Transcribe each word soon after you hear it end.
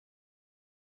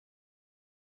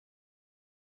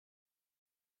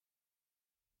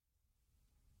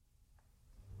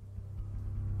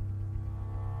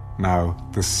Now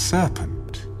the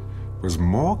serpent was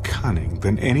more cunning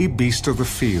than any beast of the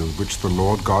field which the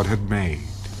Lord God had made.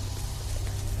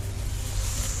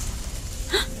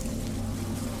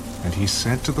 And he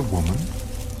said to the woman,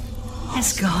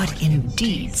 Has God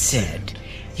indeed said,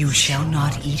 You shall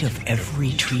not eat of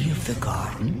every tree of the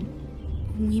garden?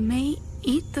 We may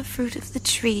eat the fruit of the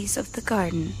trees of the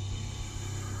garden,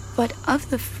 but of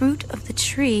the fruit of the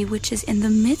tree which is in the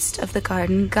midst of the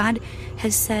garden, God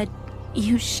has said,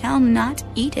 You shall not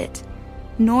eat it,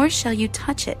 nor shall you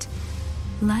touch it,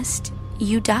 lest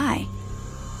you die.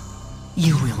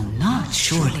 You will not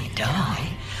surely die,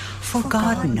 for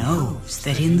God knows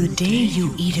that in the day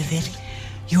you eat of it,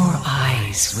 your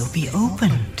eyes will be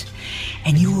opened,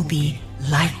 and you will be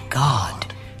like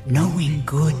God, knowing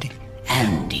good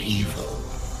and evil.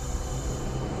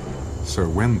 So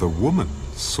when the woman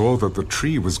saw that the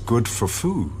tree was good for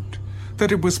food,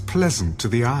 that it was pleasant to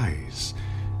the eyes,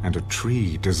 and a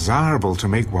tree desirable to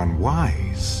make one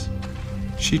wise,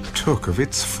 she took of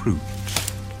its fruit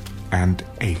and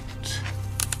ate.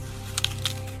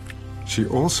 She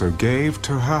also gave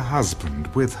to her husband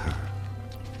with her,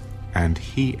 and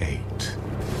he ate.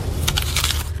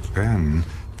 Then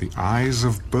the eyes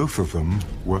of both of them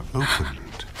were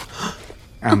opened,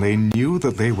 and they knew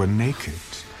that they were naked.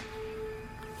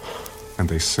 And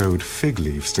they sewed fig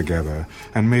leaves together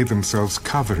and made themselves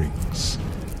coverings.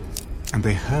 And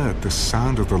they heard the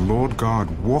sound of the Lord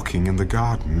God walking in the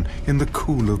garden in the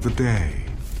cool of the day.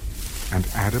 And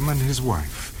Adam and his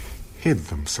wife hid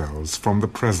themselves from the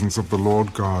presence of the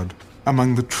Lord God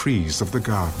among the trees of the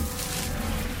garden.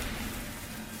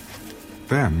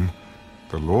 Then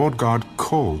the Lord God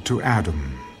called to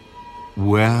Adam,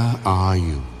 Where are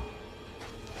you?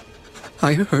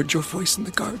 I heard your voice in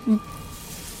the garden,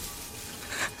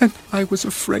 and I was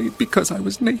afraid because I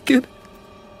was naked,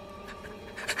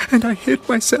 and I hid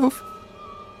myself.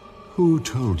 Who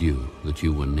told you that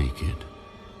you were naked?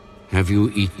 Have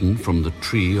you eaten from the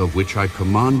tree of which I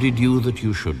commanded you that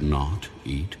you should not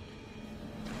eat?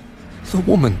 The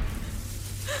woman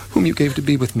whom you gave to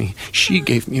be with me, she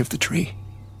gave me of the tree,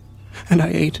 and I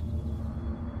ate.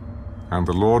 And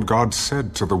the Lord God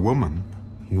said to the woman,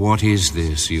 What is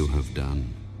this you have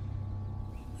done?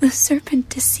 The serpent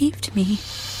deceived me,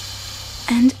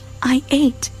 and I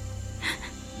ate.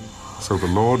 So the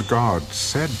Lord God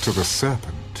said to the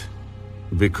serpent,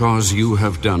 Because you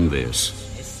have done this,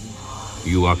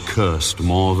 you are cursed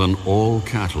more than all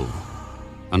cattle,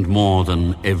 and more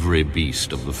than every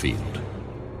beast of the field.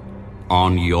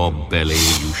 On your belly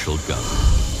you shall go,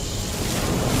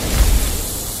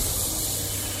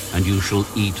 and you shall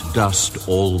eat dust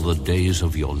all the days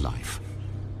of your life.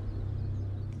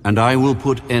 And I will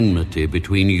put enmity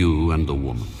between you and the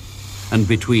woman, and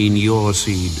between your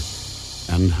seed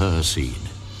and her seed.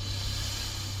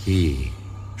 He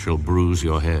shall bruise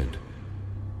your head,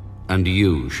 and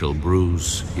you shall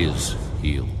bruise his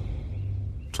heel.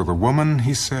 To the woman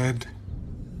he said,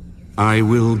 I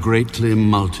will greatly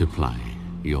multiply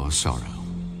your sorrow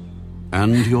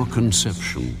and your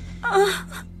conception.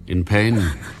 In pain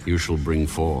you shall bring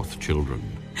forth children.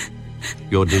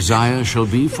 Your desire shall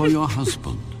be for your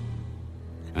husband,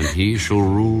 and he shall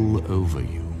rule over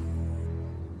you.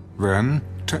 Then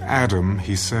to Adam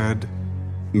he said,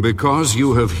 Because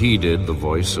you have heeded the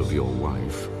voice of your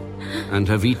wife, and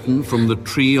have eaten from the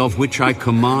tree of which I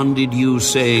commanded you,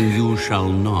 saying, You shall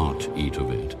not eat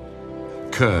of it.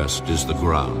 Cursed is the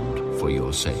ground for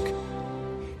your sake.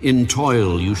 In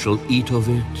toil you shall eat of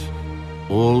it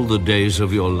all the days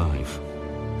of your life.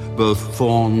 Both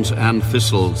thorns and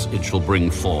thistles it shall bring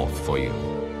forth for you.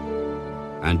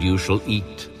 And you shall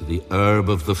eat the herb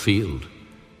of the field.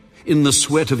 In the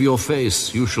sweat of your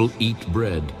face you shall eat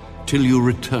bread, till you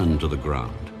return to the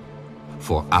ground.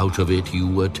 For out of it you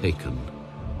were taken.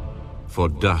 For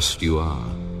dust you are,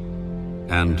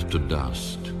 and to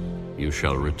dust you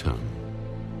shall return.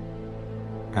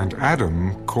 And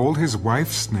Adam called his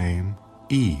wife's name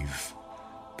Eve,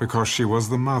 because she was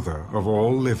the mother of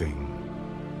all living.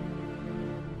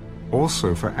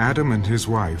 Also for Adam and his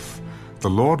wife, the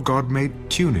Lord God made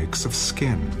tunics of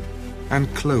skin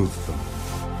and clothed them.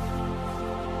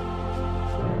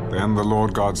 Then the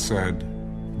Lord God said,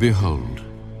 Behold,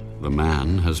 the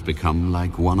man has become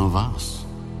like one of us,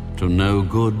 to know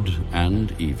good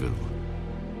and evil.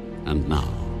 And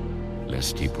now,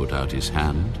 lest he put out his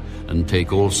hand, and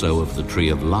take also of the tree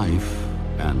of life,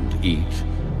 and eat,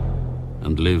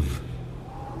 and live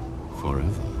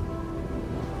forever.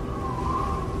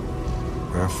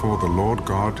 Therefore the Lord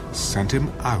God sent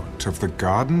him out of the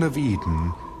Garden of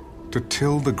Eden to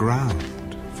till the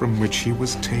ground from which he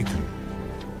was taken.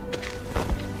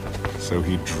 So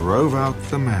he drove out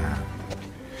the man,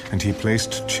 And he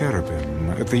placed cherubim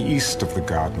at the east of the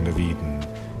Garden of Eden,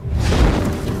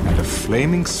 and a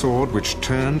flaming sword which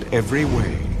turned every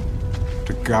way,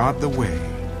 to guard the way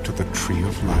to the tree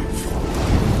of life.